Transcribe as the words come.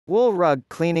Wool rug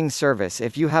cleaning service.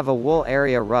 If you have a wool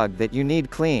area rug that you need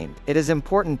cleaned, it is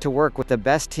important to work with the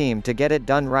best team to get it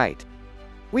done right.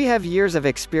 We have years of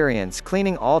experience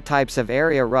cleaning all types of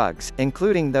area rugs,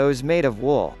 including those made of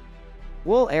wool.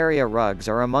 Wool area rugs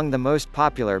are among the most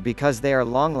popular because they are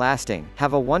long-lasting,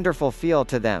 have a wonderful feel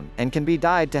to them, and can be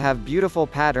dyed to have beautiful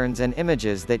patterns and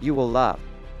images that you will love.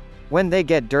 When they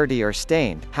get dirty or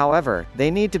stained, however, they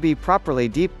need to be properly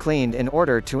deep cleaned in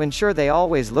order to ensure they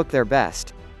always look their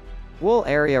best. Wool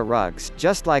area rugs,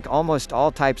 just like almost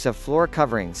all types of floor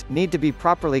coverings, need to be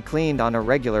properly cleaned on a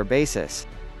regular basis.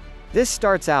 This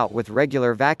starts out with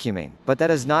regular vacuuming, but that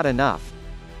is not enough.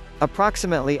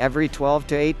 Approximately every 12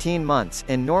 to 18 months,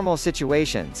 in normal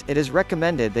situations, it is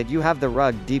recommended that you have the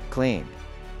rug deep cleaned.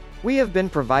 We have been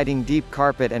providing deep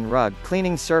carpet and rug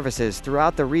cleaning services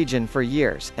throughout the region for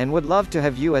years, and would love to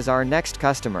have you as our next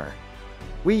customer.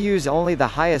 We use only the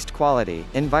highest quality,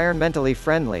 environmentally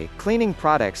friendly, cleaning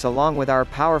products along with our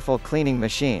powerful cleaning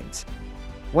machines.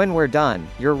 When we're done,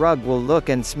 your rug will look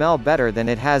and smell better than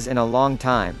it has in a long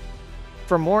time.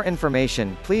 For more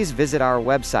information, please visit our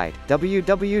website,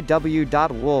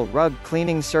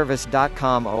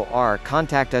 www.woolrugcleaningservice.com, or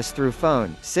contact us through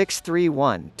phone,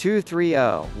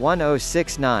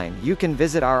 631-230-1069. You can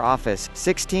visit our office,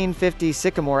 1650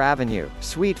 Sycamore Avenue,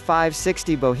 Suite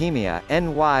 560 Bohemia,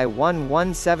 NY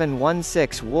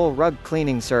 11716. Wool Rug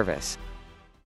Cleaning Service.